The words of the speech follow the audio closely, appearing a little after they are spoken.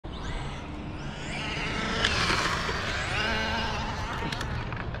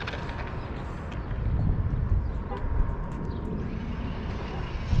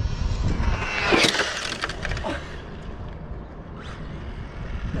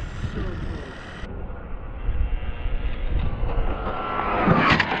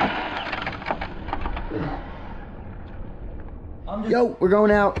Yo, we're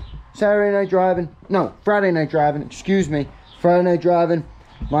going out Saturday night driving. No, Friday night driving, excuse me. Friday night driving.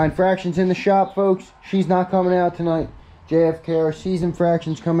 My Infraction's in the shop, folks. She's not coming out tonight. JFKRC's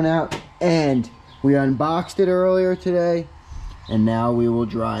Infraction's coming out. And we unboxed it earlier today. And now we will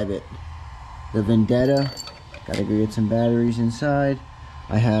drive it. The Vendetta. Gotta go get some batteries inside.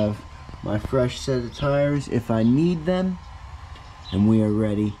 I have my fresh set of tires if I need them. And we are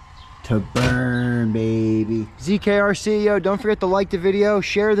ready to burn, baby. ZKRC, yo, don't forget to like the video,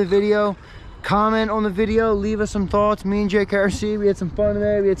 share the video, comment on the video, leave us some thoughts. Me and JKRC, we had some fun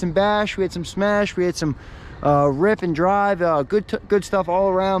today. We had some bash, we had some smash, we had some rip and drive. Good stuff all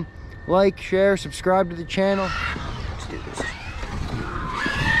around. Like, share, subscribe to the channel. Let's do this.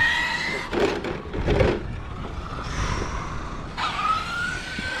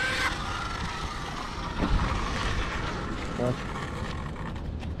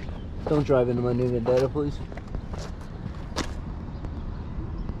 Don't drive into my new Vendetta, please.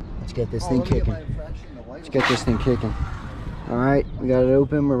 Let's get this thing kicking. Let's get this thing kicking. All right, we got it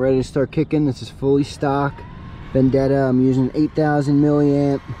open. We're ready to start kicking. This is fully stock Vendetta. I'm using 8,000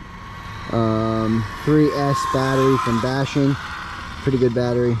 milliamp 3S battery from Bashing. Pretty good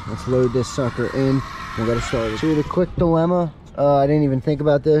battery. Let's load this sucker in. We'll get it started. So we had a quick dilemma. I didn't even think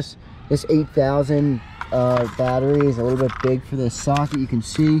about this. This 8,000 battery is a little bit big for this socket. You can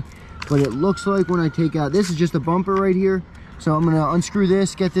see. But it looks like when I take out, this is just a bumper right here. So I'm gonna unscrew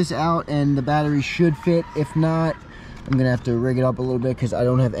this, get this out, and the battery should fit. If not, I'm gonna have to rig it up a little bit because I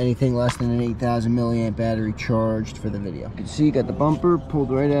don't have anything less than an 8,000 milliamp battery charged for the video. You can see, got the bumper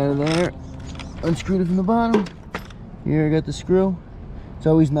pulled right out of there. Unscrewed it from the bottom. Here I got the screw. It's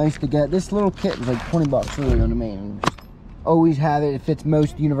always nice to get. This little kit is like 20 bucks really on the main. Just always have it. It fits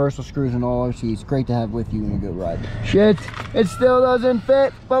most universal screws in all RCs. Great to have with you when you go riding. Shit, it still doesn't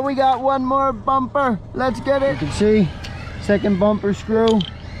fit, but we got one more bumper. Let's get it. You can see, second bumper screw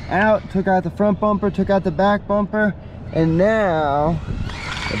out. Took out the front bumper, took out the back bumper, and now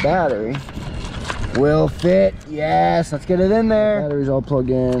the battery will fit. Yes, let's get it in there. The battery's all plugged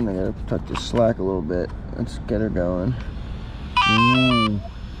in. I gotta tuck this slack a little bit. Let's get her going.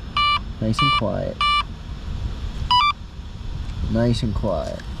 Nice and quiet. Nice and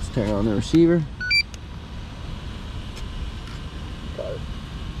quiet. Let's turn on the receiver. Got it.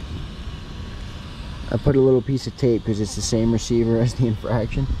 I put a little piece of tape because it's the same receiver as the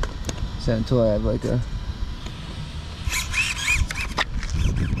Infraction. So until I have like a...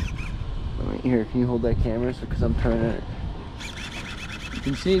 Right here, can you hold that camera? So, because I'm turning it. You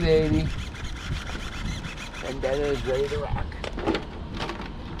can see, baby. Vendetta is ready to rock.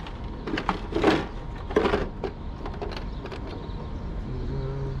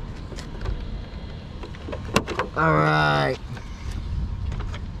 All right,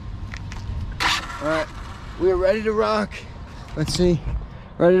 we are ready to rock. Let's see,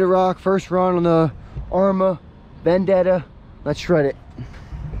 ready to rock. First run on the Arrma Vendetta. Let's shred it.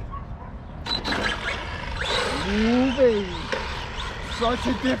 Ooh, baby. Such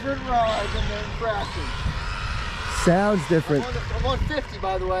a different ride than the Infraction. Sounds different. I'm on 50,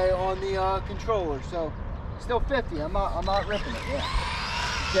 by the way, on the controller, so still 50. I'm not ripping it. Yeah,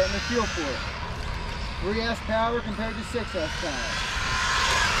 just getting the feel for it. 3S power compared to 6S power.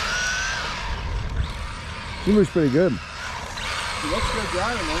 He moves pretty good. He looks good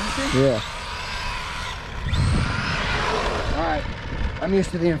driving, doesn't he? Yeah. Alright. I'm used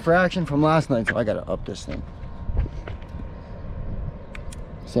to the Infraction from last night, so I gotta up this thing.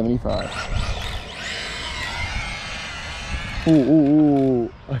 75.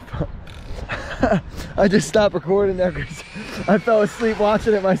 Ooh. I just stopped recording there because I fell asleep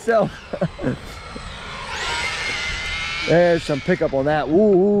watching it myself. There's some pickup on that.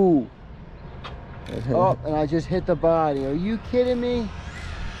 Ooh. Oh, and I just hit the body. Are you kidding me?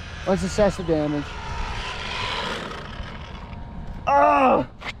 Let's assess the damage. Oh!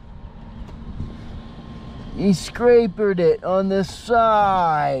 He scraped it on the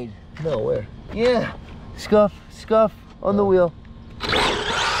side. No, where? Yeah. Scuff on the wheel. I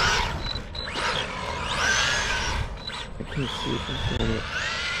can't see if I'm doing it.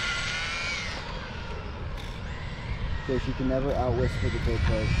 So she can never out-whisper the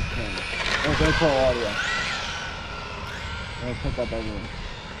GoPro camera. Oh, GoPro audio. I'll pick up everything.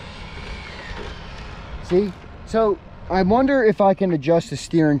 See? So, I wonder if I can adjust the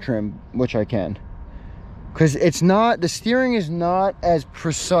steering trim, which I can. Because it's not, the steering is not as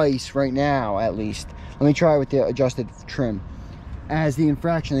precise right now, at least. Let me try with the adjusted trim. As the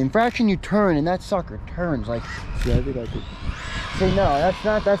Infraction. The Infraction you turn, and that sucker turns like, see, I think I could. See, no,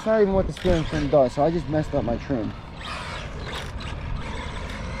 that's not even what the steering trim does. So I just messed up my trim.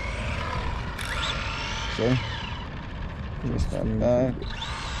 See? Just not bad.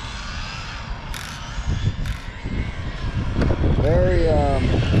 Very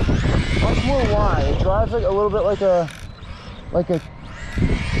much more wide. It drives like a little bit like a let's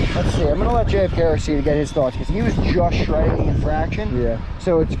see, I'm gonna let JFK see to get his thoughts because he was just shredding the Infraction. Yeah.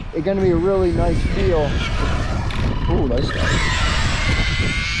 So it's gonna be a really nice feel. Ooh, nice stuff.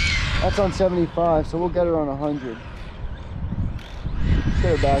 That's on 75, so we'll get it on 100. Let's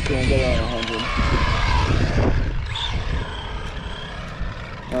get it back here and get it on 100.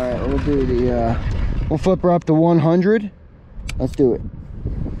 Alright, we'll do the we'll flip her up to 100. Let's do it.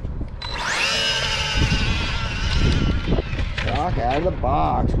 Shock out of the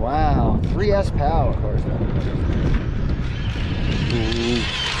box. Wow. 3S power, of course.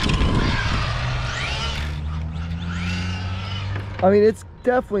 I mean, it's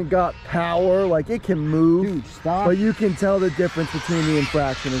definitely got power. Like, it can move. Dude, stop. But you can tell the difference between the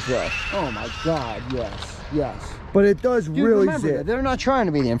Infraction as well. Oh my God, yes. Yes. But it does Dude, really remember zip. that they're not trying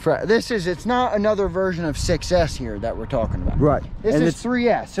to be the Infraction. It's not another version of 6S here that we're talking about. Right. This and is it's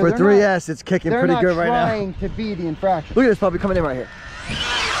 3S. So for 3S, it's kicking pretty good right now. They're not trying to be the Infraction. Look at this puppy coming in right here.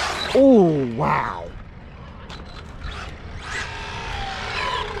 Oh, wow.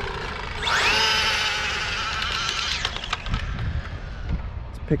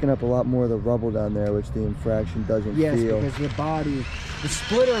 It's picking up a lot more of the rubble down there, which the Infraction doesn't feel. Yes, because the body, the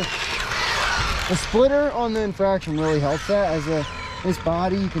splitter on the Infraction really helps that. This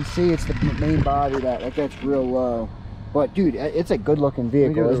body, you can see it's the main body that gets real low. But dude, it's a good looking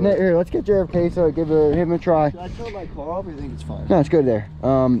vehicle, isn't it? Here, let's get JFK so give him a try. Should I turn my car off or you think it's fine? No, it's good there.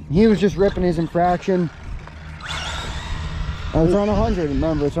 He was just ripping his Infraction. It's on 100,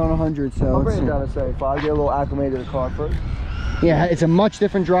 remember, it's on 100, so I'll bring it down to 75, get a little acclimated to the car first. yeah, it's a much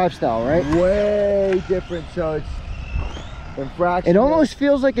different drive style, right? Way different, so it's Infraction. It almost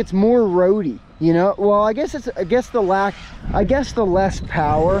feels like it's more roady, you know? Well, I guess the less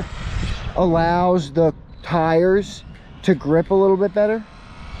power allows the tires to grip a little bit better.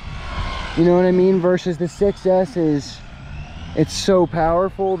 You know what I mean? Versus the 6S it's so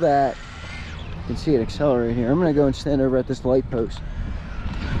powerful that you can see it accelerate here. I'm gonna go and stand over at this light post.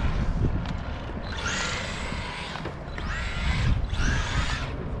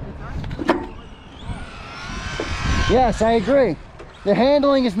 Yes, I agree. The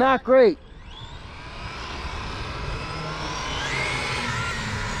handling is not great.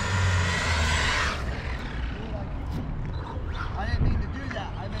 I didn't mean to do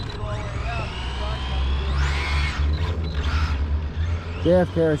that. I meant to go all the way around.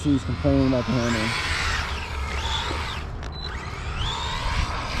 JFK is complaining about the handling.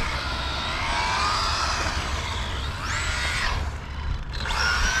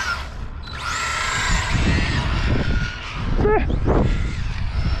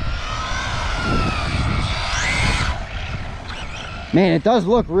 Man, it does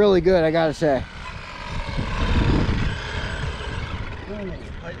look really good, I gotta say.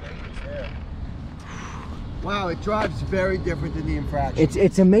 Wow, it drives very different than the Infraction.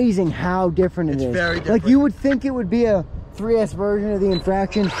 It's amazing how different it is. It's very different. Like, you would think it would be a 3S version of the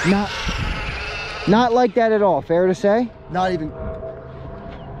Infraction. Not like that at all, fair to say? Not even.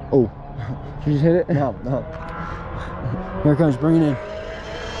 Oh, did you just hit it? No. Here it comes, bring it in.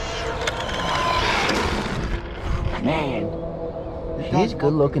 Man, it is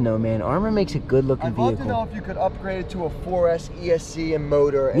good looking though, man. Arrma makes a good looking I'd vehicle. love to know if you could upgrade it to a 4S ESC and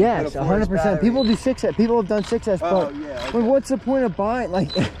motor. And Yes, put a 4S 100%. battery. People do 6S. People have done 6S, but Oh, yeah, okay. well, what's the point of buying,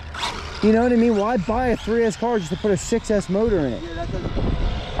 like, you know what I mean? Why buy a 3S car just to put a 6S motor in it? Yeah, that doesn't.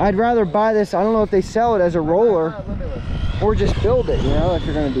 I'd rather buy this. I don't know if they sell it as a roller or just build it, you know, if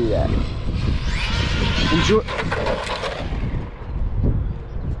you're going to do that. Enjoy.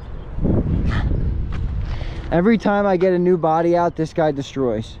 Every time I get a new body out, this guy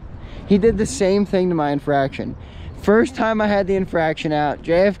destroys. He did the same thing to my Infraction. First time I had the Infraction out,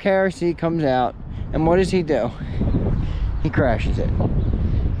 JFK comes out, and what does he do? He crashes it.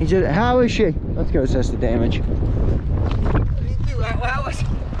 He just, how is she? Let's go assess the damage.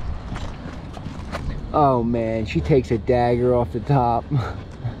 Oh man, she takes a dagger off the top.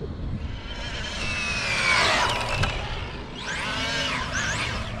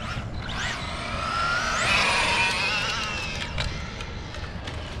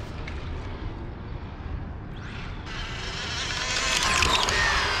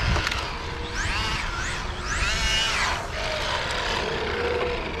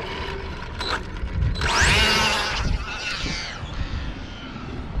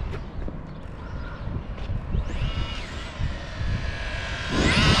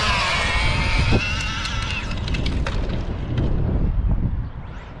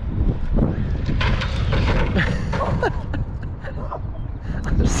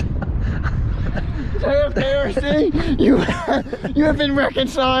 You have been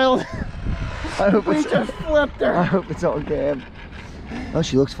reconciled. I hope We it's, just flipped her. I hope it's on cam. Oh,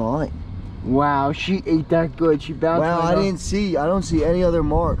 she looks fine. Wow, she ate that good. She bounced. Wow, I don't see any other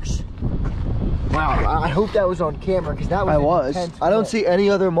marks. Wow, I hope that was on camera because that was. I don't see any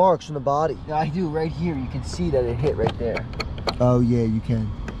other marks on the body. Yeah, I do right here. You can see that it hit right there. Oh yeah, you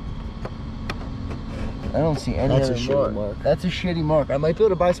can. I don't see any That's other a shitty mark. That's a shitty mark. I might be able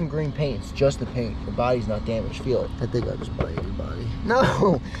to buy some green paints, just the paint. The body's not damaged. Feel it. I think I just bought your body.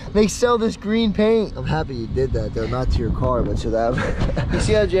 No, they sell this green paint. I'm happy you did that though, not to your car, but to that. You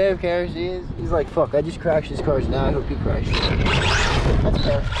see how JFK is? He's like, fuck, I just crashed his cars. Now I hope he crashed it. That's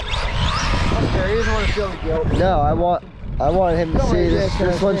fair. That's fair. He doesn't want to feel the guilt. No, I want him to Don't see worry, this.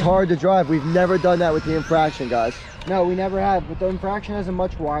 Jack, This one's hard to drive. We've never done that with the Infraction, guys. No, we never have. But the Infraction has a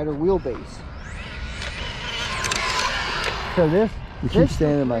much wider wheelbase. So this. You keep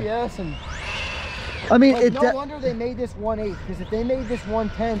standing by. Yes, and I mean, like, no wonder they made this 1/8, because if they made this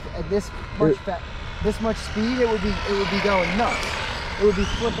 1/10 at this much speed, it would be going nuts. It would be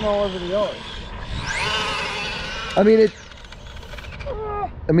flipping all over the yard. I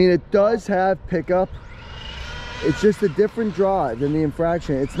mean, it does have pickup. It's just a different drive than the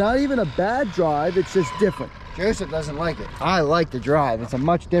Infraction. It's not even a bad drive. It's just different. Joseph doesn't like it. I like the drive. It's a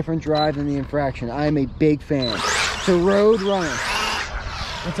much different drive than the Infraction. I am a big fan. It's a road runner.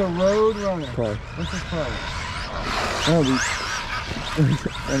 It's a road runner. Pro. This is pro. Oh,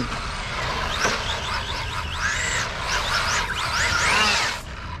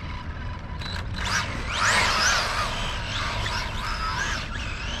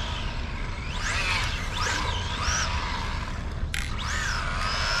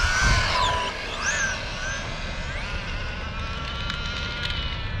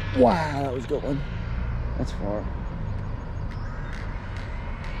 wow, that was a good one. That's far.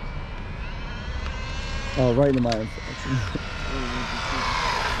 Oh, right into my Infraction.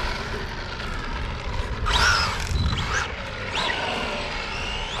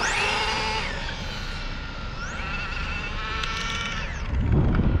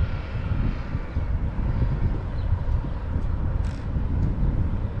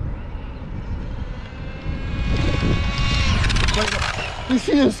 You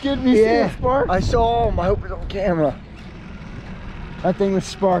see the skid? You see the spark? I saw him. I hope it's on camera. That thing was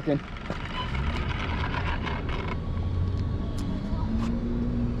sparking.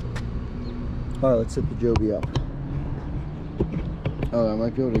 All right, let's set the Joby up. Oh, I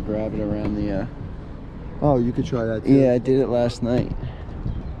might be able to grab it around the... Oh, you could try that too. Yeah, I did it last night.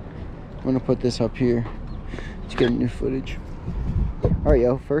 I'm gonna put this up here to get new footage. All right,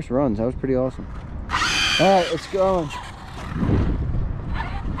 yo, first runs. That was pretty awesome. All right, it's going.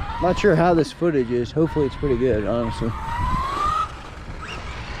 Not sure how this footage is. Hopefully it's pretty good, honestly.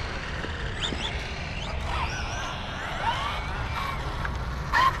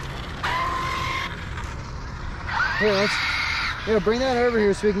 Here, bring that over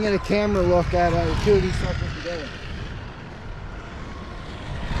here so we can get a camera look at the two of these suckers together.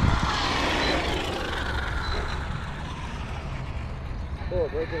 Pull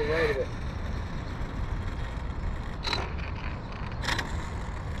it right to the right of it.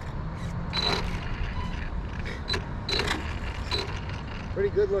 Pretty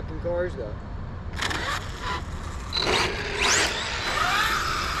good looking cars though.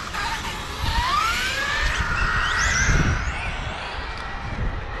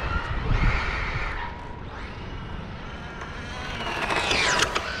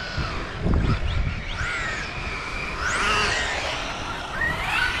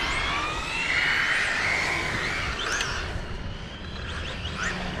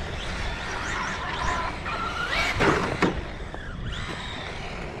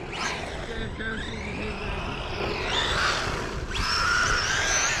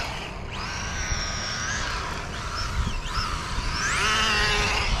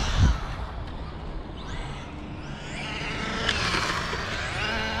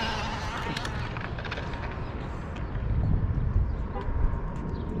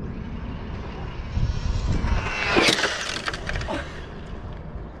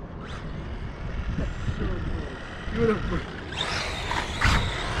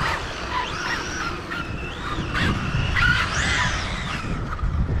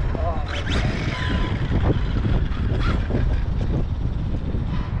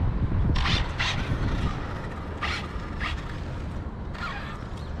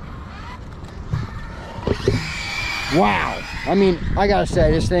 Wow. I mean, I gotta say,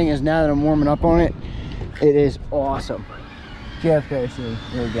 this thing is, now that I'm warming up on it, it is awesome. JFK,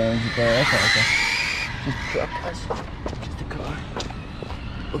 there we go. That's awesome. Just a truck, guys. Just a car.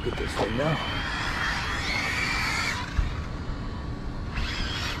 Look at this thing now.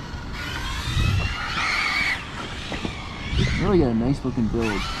 Really got a nice looking build.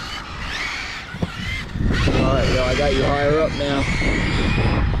 Alright, yo, I got you higher up now.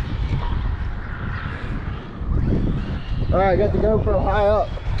 Alright, I got the GoPro high up.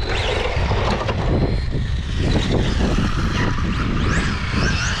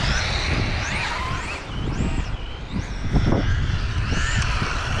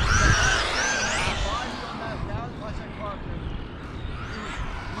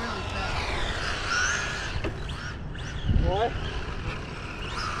 What?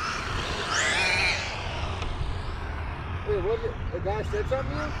 Wait, what? The guy said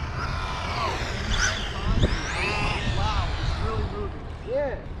something to you? Wow, it's really moving.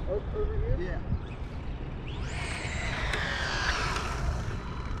 Yeah, over here? Yeah.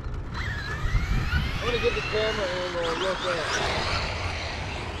 I'm gonna get the camera angle and look at it.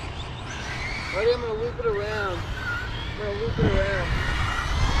 Ready? I'm gonna loop it around. I'm gonna loop it around.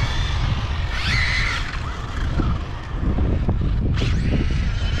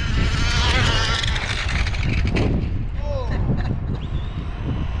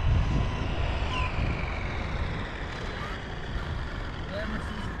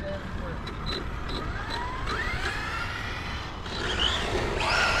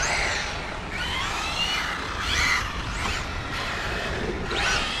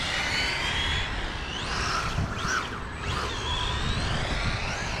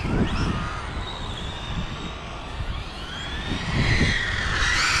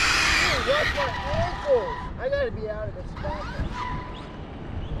 I gotta be out of this spot now.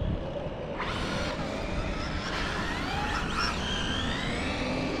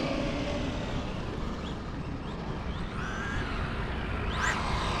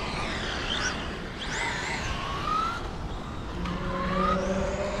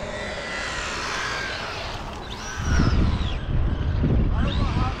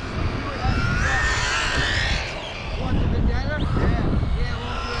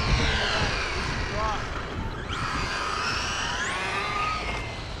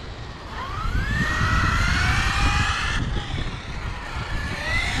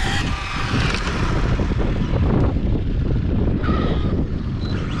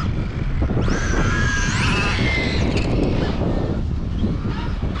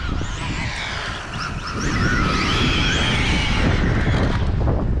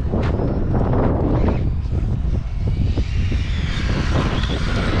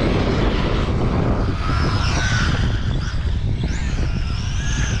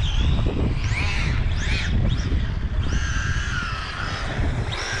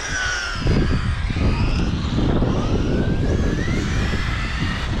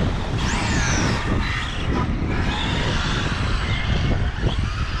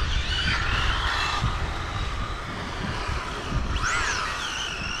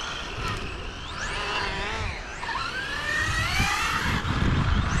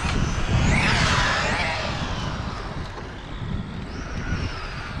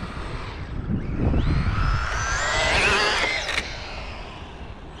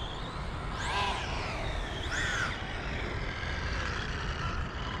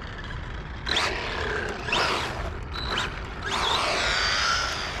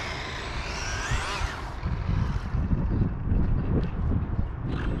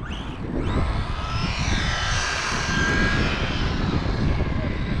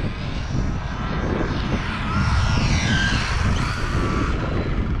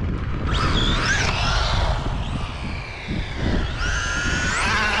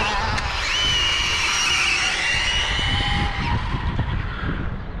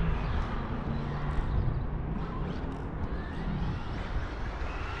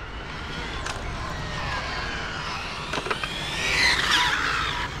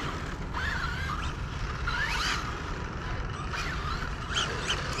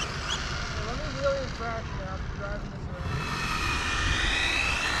 Infraction after driving this around.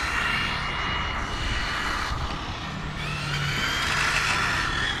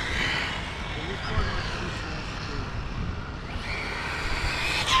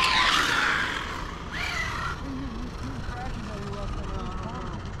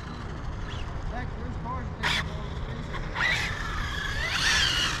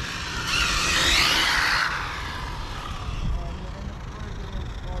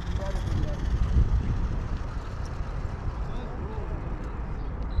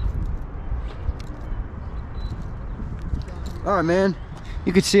 All right, man.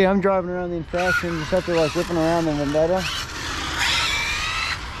 You can see I'm driving around the Infraction, just after like whipping around the Vendetta.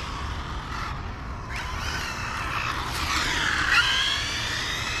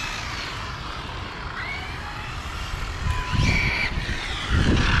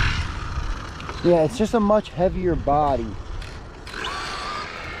 Yeah, it's just a much heavier body.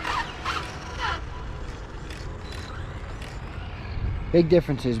 Big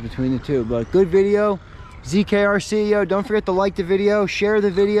differences between the two, but good video. ZKRC, yo, don't forget to like the video, share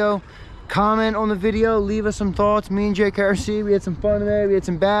the video, comment on the video, leave us some thoughts. Me and JKRC, we had some fun today. We had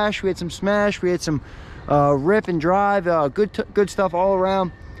some bash, we had some smash, we had some rip and drive. Good stuff all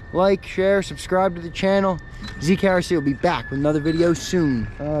around. Like, share, subscribe to the channel. ZKRC will be back with another video soon.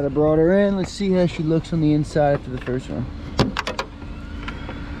 All right, I brought her in. Let's see how she looks on the inside after the first one.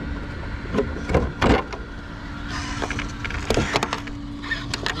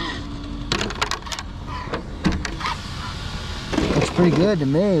 Looks pretty good to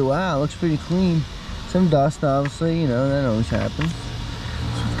me. Wow, looks pretty clean. Some dust, obviously, you know, that always happens.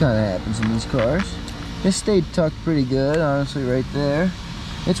 That's what kind of happens in these cars. This stayed tucked pretty good, honestly, right there.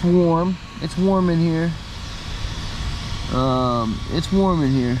 It's warm. It's warm in here. It's warm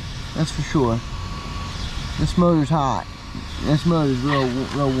in here. That's for sure. This motor's hot. This motor's real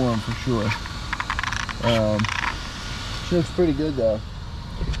warm for sure. She looks pretty good though.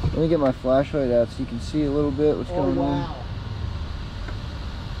 Let me get my flashlight out so you can see a little bit what's going on.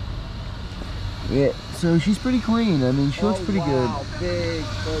 Yeah, so she's pretty clean. I mean, she looks pretty good. Big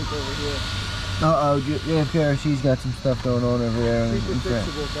spoke over here. Uh-oh, JFKRC's got some stuff going on over there. Super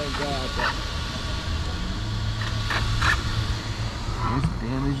fixable, thank God. There's the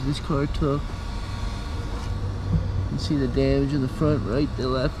damage this car took. You can see the damage in the front, right to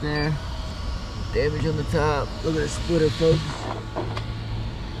left there. Damage on the top. Look at the splitter, folks.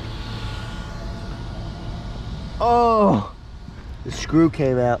 Oh! The screw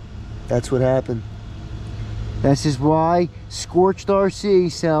came out. That's what happened. This is why Scorched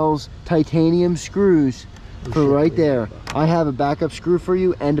RC sells titanium screws for right there. I have a backup screw for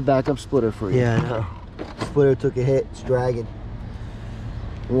you and a backup splitter for you. Yeah, I know. Splitter took a hit. It's dragging.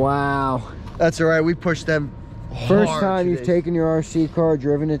 Wow. That's all right. We pushed them First hard time today. you've taken your RC car,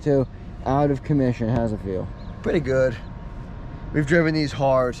 driven it to out of commission. How's it feel? Pretty good. We've driven these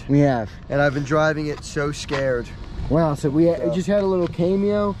hard. We have. And I've been driving it so scared. Wow, so we just had a little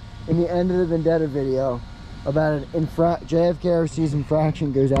cameo in the end of the Vendetta video about JFKRC's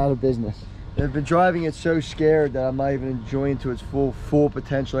Infraction goes out of business. I've been driving it so scared that I'm not even enjoying to its full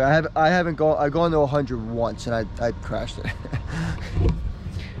potential. I've gone to 100 once and I crashed it.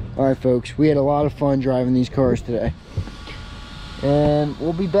 All right, folks, we had a lot of fun driving these cars today. And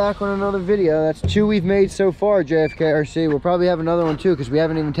we'll be back on another video. That's 2 we've made so far, JFKRC. We'll probably have another one too because we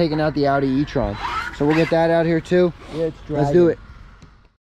haven't even taken out the Audi e-tron. So we'll get that out here too. Yeah, it's Let's do it.